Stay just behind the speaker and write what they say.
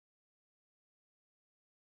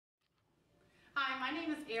my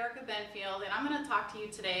name is Erica Benfield, and I'm going to talk to you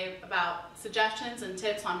today about suggestions and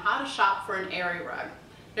tips on how to shop for an area rug.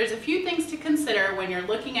 There's a few things to consider when you're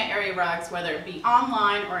looking at area rugs, whether it be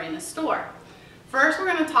online or in the store. First, we're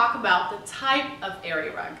going to talk about the type of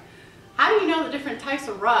area rug. How do you know the different types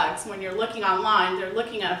of rugs when you're looking online? They're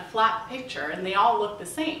looking at a flat picture and they all look the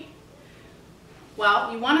same.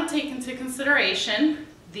 Well, you want to take into consideration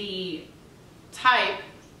the type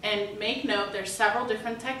and make note there's several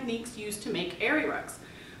different techniques used to make area rugs.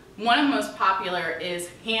 One of the most popular is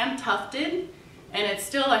hand tufted, and it's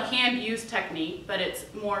still a hand used technique, but it's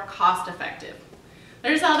more cost effective.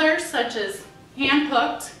 There's others such as hand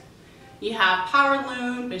hooked, you have power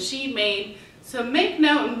loom, machine made, so make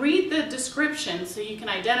note and read the description so you can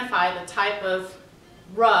identify the type of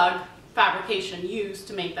rug fabrication used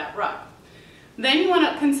to make that rug. Then you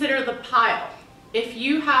want to consider the pile. If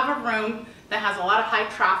you have a room that has a lot of high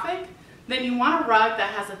traffic, then you want a rug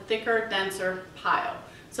that has a thicker, denser pile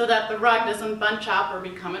so that the rug doesn't bunch up or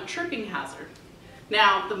become a tripping hazard.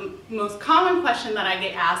 Now, the most common question that I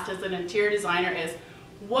get asked as an interior designer is,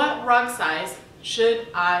 what rug size should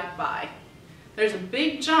I buy? There's a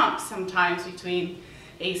big jump sometimes between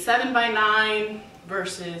a 7x9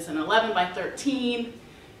 versus an 11x13,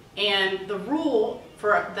 and the rule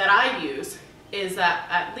that I use is that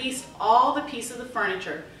at least all the pieces of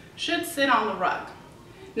furniture should sit on the rug.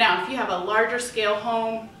 Now, if you have a larger scale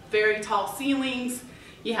home, very tall ceilings,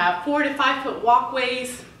 you have 4 to 5 foot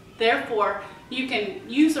walkways, therefore you can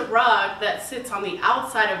use a rug that sits on the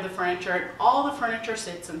outside of the furniture and all the furniture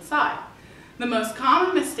sits inside. The most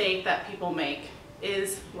common mistake that people make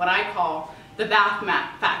is what I call the bath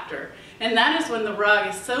mat factor, and that is when the rug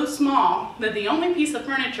is so small that the only piece of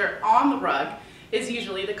furniture on the rug is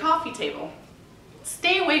usually the coffee table.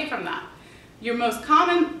 Stay away from that. Your most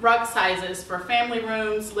common rug sizes for family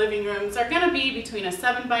rooms, living rooms are going to be between a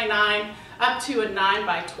 7x9 up to a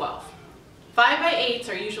 9x12. 5x8s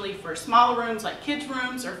are usually for smaller rooms like kids'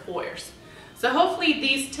 rooms or foyers. So hopefully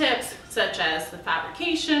these tips, such as the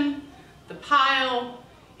fabrication, the pile,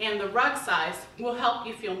 and the rug size, will help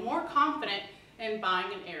you feel more confident in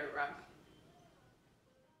buying an area rug.